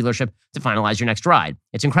to the dealership to finalize your next ride.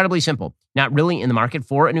 It's incredibly simple. Not really in the market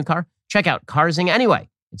for a new car? Check out CarZing anyway.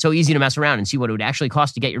 It's so easy to mess around and see what it would actually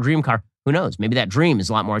cost to get your dream car. Who knows? Maybe that dream is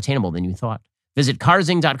a lot more attainable than you thought. Visit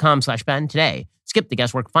carzing.com/Ben today. Skip the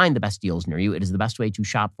guesswork. Find the best deals near you. It is the best way to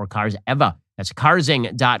shop for cars ever. That's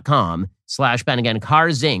carzing.com/Ben. Again,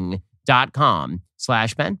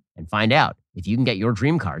 carzing.com/Ben, and find out if you can get your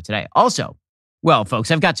dream car today. Also, well, folks,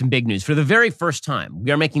 I've got some big news. For the very first time,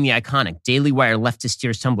 we are making the iconic Daily Wire Leftist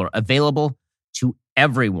Tears tumbler available to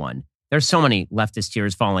everyone. There's so many leftist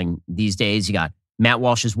tears falling these days. You got Matt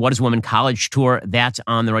Walsh's What is Woman college tour. That's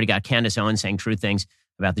on the road. You got Candace Owens saying true things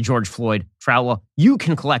about the George Floyd trial. Well, you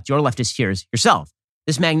can collect your leftist tears yourself.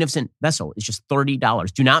 This magnificent vessel is just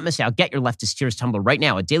 $30. Do not miss out. Get your leftist tears tumbler right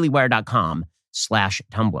now at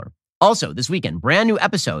dailywire.com/tumbler. Also, this weekend, brand new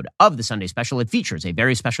episode of the Sunday Special. It features a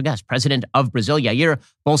very special guest, President of Brazil, Jair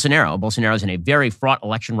Bolsonaro. Bolsonaro is in a very fraught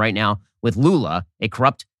election right now with Lula, a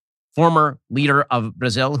corrupt former leader of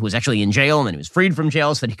Brazil who was actually in jail, and then he was freed from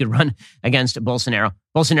jail so that he could run against Bolsonaro.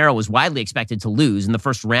 Bolsonaro was widely expected to lose in the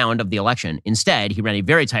first round of the election. Instead, he ran a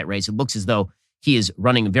very tight race. It looks as though he is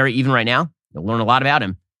running very even right now. You'll learn a lot about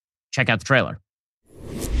him. Check out the trailer.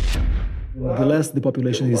 The less the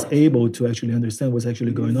population is able to actually understand what's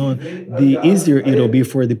actually going on, the easier it'll be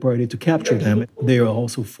for the party to capture them. They are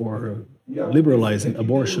also for liberalizing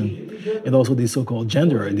abortion and also the so-called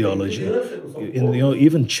gender ideology. And,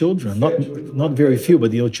 even children, not very few,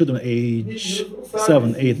 but children age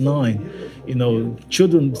 7, 8, 9.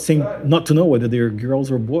 Children seem not to know whether they're girls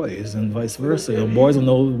or boys, and vice versa. Boys don't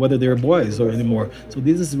know whether they're boys or anymore. So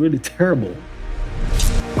this is really terrible.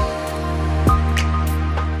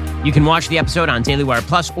 You can watch the episode on Daily Wire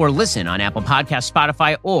Plus or listen on Apple Podcasts,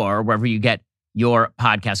 Spotify, or wherever you get your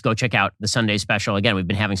podcast. Go check out the Sunday Special. Again, we've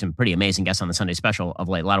been having some pretty amazing guests on the Sunday Special of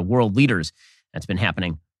late. A lot of world leaders. That's been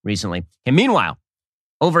happening recently. And meanwhile,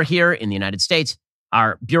 over here in the United States,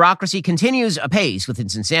 our bureaucracy continues apace with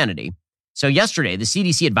its insanity. So yesterday, the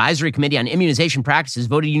CDC Advisory Committee on Immunization Practices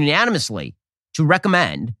voted unanimously to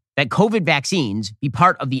recommend that COVID vaccines be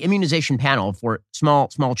part of the immunization panel for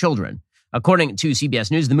small children. According to CBS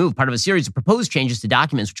News, the move, part of a series of proposed changes to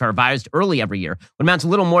documents which are revised early every year, would amount to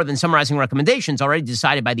little more than summarizing recommendations already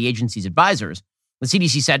decided by the agency's advisors. The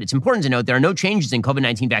CDC said it's important to note there are no changes in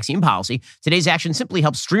COVID-19 vaccine policy. Today's action simply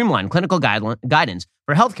helps streamline clinical guidance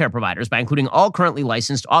for healthcare providers by including all currently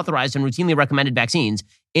licensed, authorized, and routinely recommended vaccines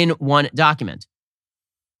in one document.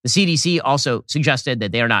 The CDC also suggested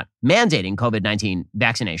that they are not mandating COVID-19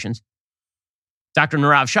 vaccinations. Dr.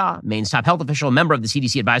 Nirav Shah, Maine's top health official, a member of the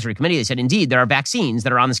CDC Advisory Committee, they said, indeed, there are vaccines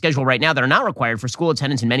that are on the schedule right now that are not required for school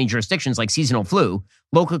attendance in many jurisdictions like seasonal flu.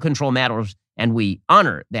 Local control matters, and we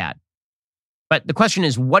honor that. But the question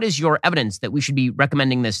is, what is your evidence that we should be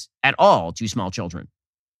recommending this at all to small children?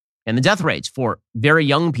 And the death rates for very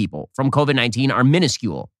young people from COVID-19 are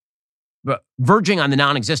minuscule, verging on the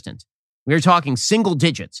non-existent. We're talking single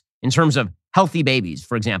digits in terms of healthy babies,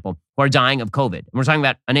 for example, who are dying of COVID. And we're talking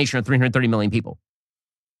about a nation of 330 million people.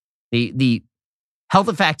 The health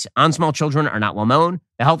effects on small children are not well known.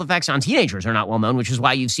 The health effects on teenagers are not well known, which is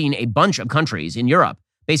why you've seen a bunch of countries in Europe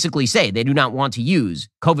basically say they do not want to use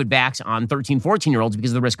COVID vax on 13, 14-year-olds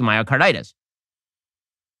because of the risk of myocarditis.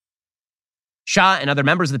 Shah and other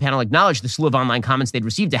members of the panel acknowledged the slew of online comments they'd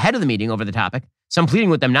received ahead of the meeting over the topic, some pleading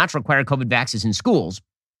with them not to require COVID vaxes in schools.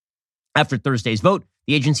 After Thursday's vote,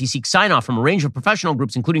 the agency seeks sign-off from a range of professional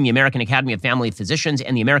groups, including the American Academy of Family Physicians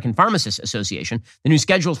and the American Pharmacists Association. The new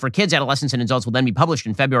schedules for kids, adolescents, and adults will then be published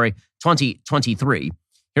in February 2023.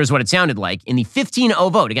 Here's what it sounded like in the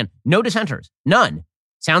 15-0 vote. Again, no dissenters, none.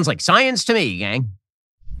 Sounds like science to me, gang.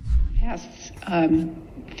 Passed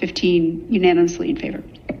 15 unanimously in favor.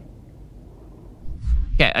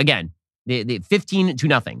 Okay, again, the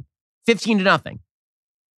 15-0. 15-0.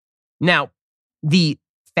 Now, the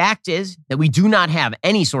fact is that we do not have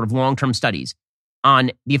any sort of long-term studies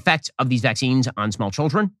on the effects of these vaccines on small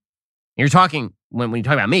children. You're talking, when you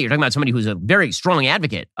talk about me, you're talking about somebody who's a very strong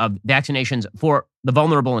advocate of vaccinations for the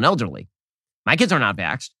vulnerable and elderly. My kids are not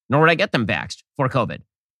vaxxed, nor would I get them vaxxed for COVID.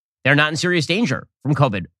 They're not in serious danger from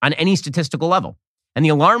COVID on any statistical level. And the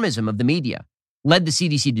alarmism of the media led the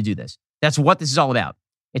CDC to do this. That's what this is all about.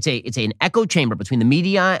 It's an echo chamber between the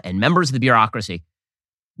media and members of the bureaucracy.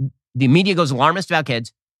 The media goes alarmist about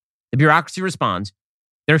kids. The bureaucracy responds.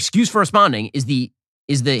 Their excuse for responding is the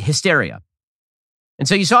hysteria. And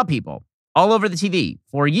so you saw people all over the TV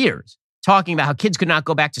for years talking about how kids could not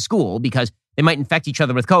go back to school because they might infect each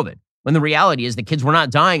other with COVID, when the reality is that kids were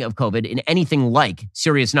not dying of COVID in anything like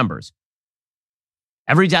serious numbers.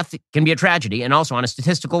 Every death can be a tragedy, and also on a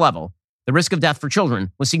statistical level, the risk of death for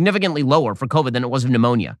children was significantly lower for COVID than it was of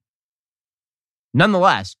pneumonia.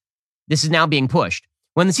 Nonetheless, this is now being pushed.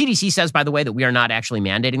 When the CDC says, by the way, that we are not actually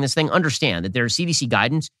mandating this thing, understand that their CDC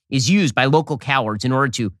guidance is used by local cowards in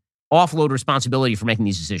order to offload responsibility for making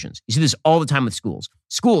these decisions. You see this all the time with schools.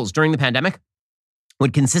 Schools during the pandemic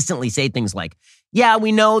would consistently say things like, yeah,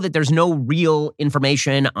 we know that there's no real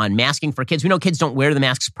information on masking for kids. We know kids don't wear the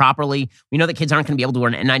masks properly. We know that kids aren't going to be able to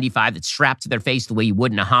wear an N95 that's strapped to their face the way you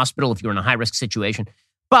would in a hospital if you were in a high-risk situation.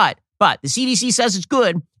 But the CDC says it's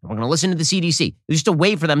good. We're going to listen to the CDC. There's just a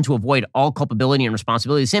way for them to avoid all culpability and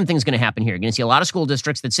responsibility. The same thing's going to happen here. You're going to see a lot of school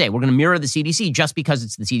districts that say, we're going to mirror the CDC just because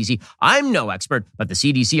it's the CDC. I'm no expert, but the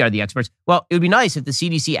CDC are the experts. Well, it would be nice if the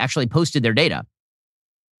CDC actually posted their data.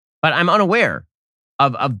 But I'm unaware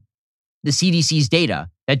of the CDC's data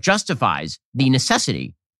that justifies the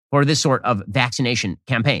necessity for this sort of vaccination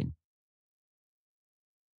campaign.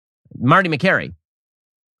 Marty Makary,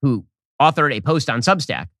 who authored a post on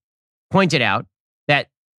Substack, pointed out that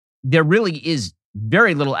there really is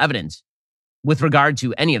very little evidence with regard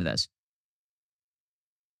to any of this.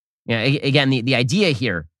 Again, the idea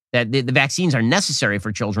here that the vaccines are necessary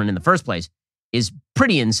for children in the first place is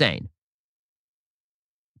pretty insane.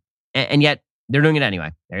 And yet, they're doing it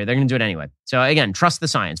anyway. They're going to do it anyway. So again, trust the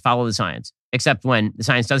science, follow the science, except when the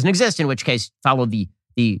science doesn't exist, in which case follow the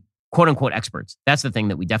quote-unquote experts. That's the thing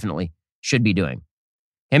that we definitely should be doing.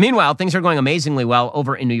 And meanwhile, things are going amazingly well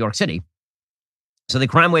over in New York City. So the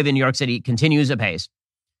crime wave in New York City continues apace.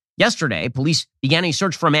 Yesterday, police began a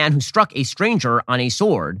search for a man who struck a stranger on a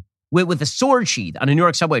sword with a sword sheath on a New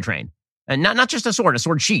York subway train. And not just a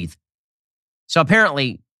sword sheath. So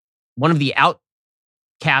apparently, one of the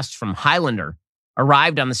outcasts from Highlander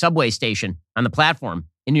arrived on the subway station on the platform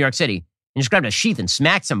in New York City and just grabbed a sheath and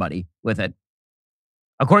smacked somebody with it.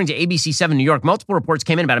 According to ABC 7 New York, multiple reports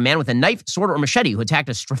came in about a man with a knife, sword, or machete who attacked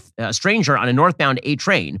a stranger on a northbound A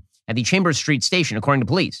train at the Chambers Street station, according to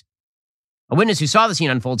police. A witness who saw the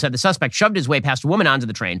scene unfold said the suspect shoved his way past a woman onto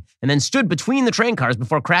the train and then stood between the train cars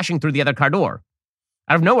before crashing through the other car door.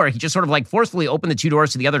 Out of nowhere, he just sort of forcefully opened the two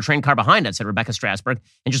doors to the other train car behind us, said Rebecca Strasberg,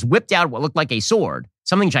 and just whipped out what looked like a sword,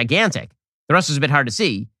 something gigantic. The rest was a bit hard to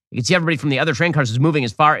see. You could see everybody from the other train cars was moving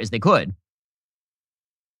as far as they could.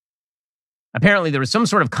 Apparently, there was some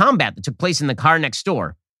sort of combat that took place in the car next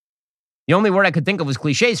door. The only word I could think of was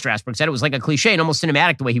cliche, Strasberg said. It was like a cliche and almost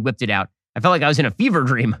cinematic the way he whipped it out. I felt like I was in a fever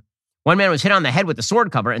dream. One man was hit on the head with a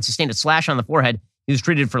sword cover and sustained a slash on the forehead. He was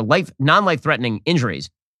treated for non-life-threatening injuries.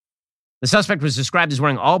 The suspect was described as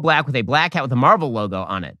wearing all black with a black hat with a Marvel logo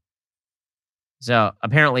on it. So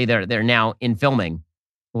apparently they're now in filming,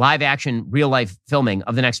 live-action, real-life filming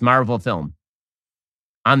of the next Marvel film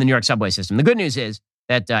on the New York subway system. The good news is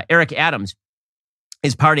that Eric Adams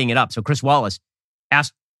is partying it up. So Chris Wallace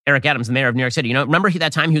asked Eric Adams, the mayor of New York City, remember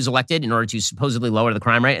that time he was elected in order to supposedly lower the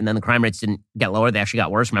crime rate, and then the crime rates didn't get lower, they actually got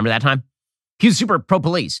worse. Remember that time? He was super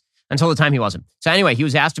pro-police until the time he wasn't. So anyway, he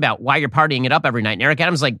was asked about why you're partying it up every night. And Eric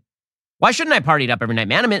Adams was like, why shouldn't I party it up every night,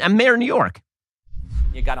 man? I'm mayor of New York.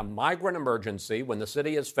 You got a migrant emergency when the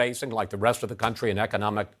city is facing, like the rest of the country, an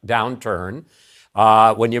economic downturn,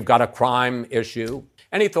 when you've got a crime issue.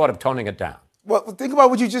 Any thought of toning it down? Well, think about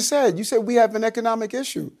what you just said. You said we have an economic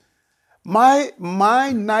issue. My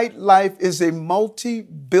nightlife is a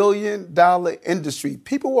multi-billion-dollar industry.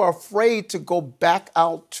 People are afraid to go back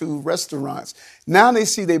out to restaurants. Now they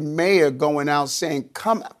see the mayor going out saying,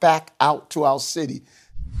 come back out to our city.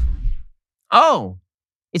 Oh,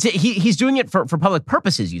 he's doing it for public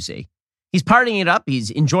purposes, you see. He's partying it up.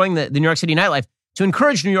 He's enjoying the New York City nightlife to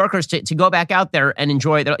encourage New Yorkers to go back out there and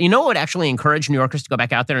enjoy their... You know what would actually encourage New Yorkers to go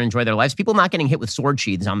back out there and enjoy their lives? People not getting hit with sword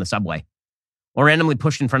sheaths on the subway or randomly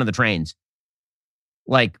pushed in front of the trains,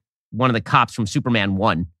 like one of the cops from Superman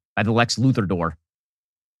 1 by the Lex Luthor door.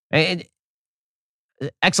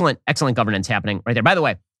 Excellent governance happening right there. By the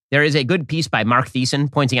way, there is a good piece by Mark Thiessen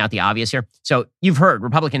pointing out the obvious here. So you've heard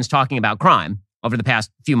Republicans talking about crime over the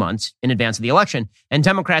past few months in advance of the election, and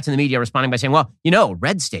Democrats in the media responding by saying, well,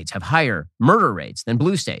 red states have higher murder rates than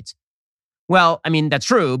blue states. Well, I mean, that's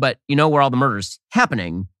true, but you know where all the murders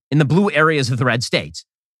happening? In the blue areas of the red states.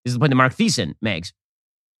 This is the point that Mark Thiessen makes.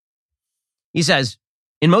 He says,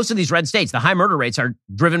 In most of these red states, the high murder rates are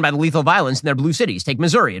driven by the lethal violence in their blue cities. Take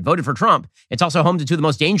Missouri. It voted for Trump. It's also home to two of the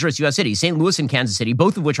most dangerous U.S. cities, St. Louis and Kansas City,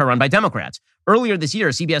 both of which are run by Democrats. Earlier this year,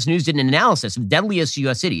 CBS News did an analysis of deadliest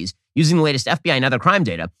U.S. cities using the latest FBI and other crime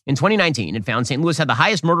data. In 2019, it found St. Louis had the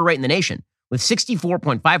highest murder rate in the nation, with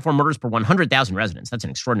 64.54 murders per 100,000 residents. That's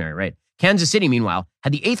an extraordinary rate. Kansas City, meanwhile,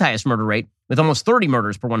 had the 8th highest murder rate, with almost 30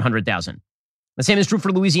 murders per 100,000. The same is true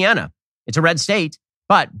for Louisiana. It's a red state,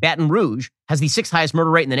 but Baton Rouge has the 6th highest murder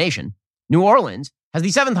rate in the nation. New Orleans has the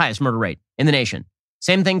 7th highest murder rate in the nation.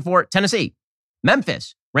 Same thing for Tennessee.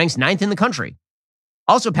 Memphis ranks 9th in the country,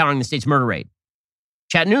 also powering the state's murder rate.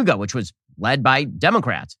 Chattanooga, which was led by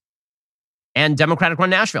Democrats, and Democratic-run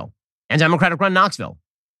Nashville, and Democratic-run Knoxville.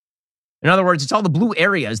 In other words, it's all the blue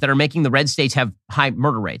areas that are making the red states have high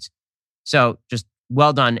murder rates. So just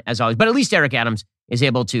well done, as always. But at least Eric Adams is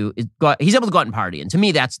able to go out and party. And to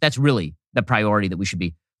me, that's really the priority that we should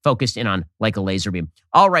be focused in on, like a laser beam.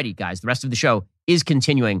 Alrighty, guys, the rest of the show is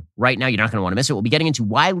continuing right now. You're not going to want to miss it. We'll be getting into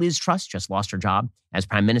why Liz Truss just lost her job as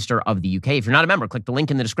Prime Minister of the UK. If you're not a member, click the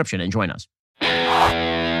link in the description and join us.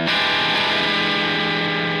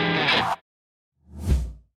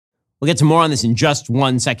 We'll get to more on this in just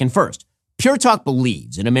 1 second. First, Pure Talk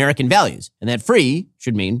believes in American values, and that free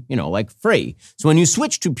should mean, like free. So when you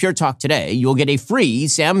switch to Pure Talk today, you'll get a free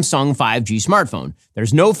Samsung 5G smartphone.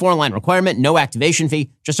 There's no foreign line requirement, no activation fee,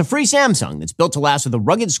 just a free Samsung that's built to last with a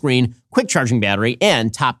rugged screen, quick charging battery,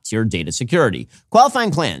 and top-tier data security. Qualifying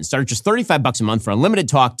plans start at just $35 a month for unlimited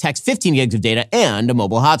talk, text, 15 gigs of data, and a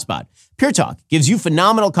mobile hotspot. Pure Talk gives you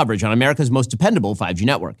phenomenal coverage on America's most dependable 5G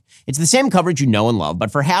network. It's the same coverage you know and love,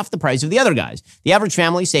 but for half the price of the other guys. The average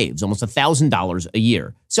family saves almost $1,000 a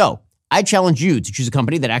year. So I challenge you to choose a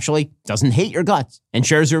company that actually doesn't hate your guts and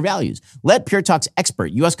shares your values. Let Pure Talk's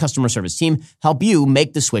expert U.S. customer service team help you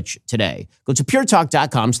make the switch today. Go to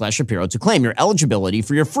puretalk.com/Shapiro to claim your eligibility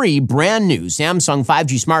for your free brand new Samsung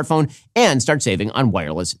 5G smartphone and start saving on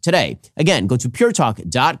wireless today. Again, go to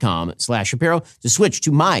puretalk.com/Shapiro to switch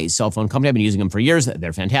to my cell phone company. I've been using them for years.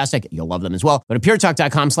 They're fantastic. You'll love them as well. Go to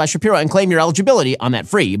puretalk.com/Shapiro and claim your eligibility on that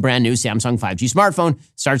free brand new Samsung 5G smartphone.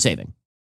 Start saving.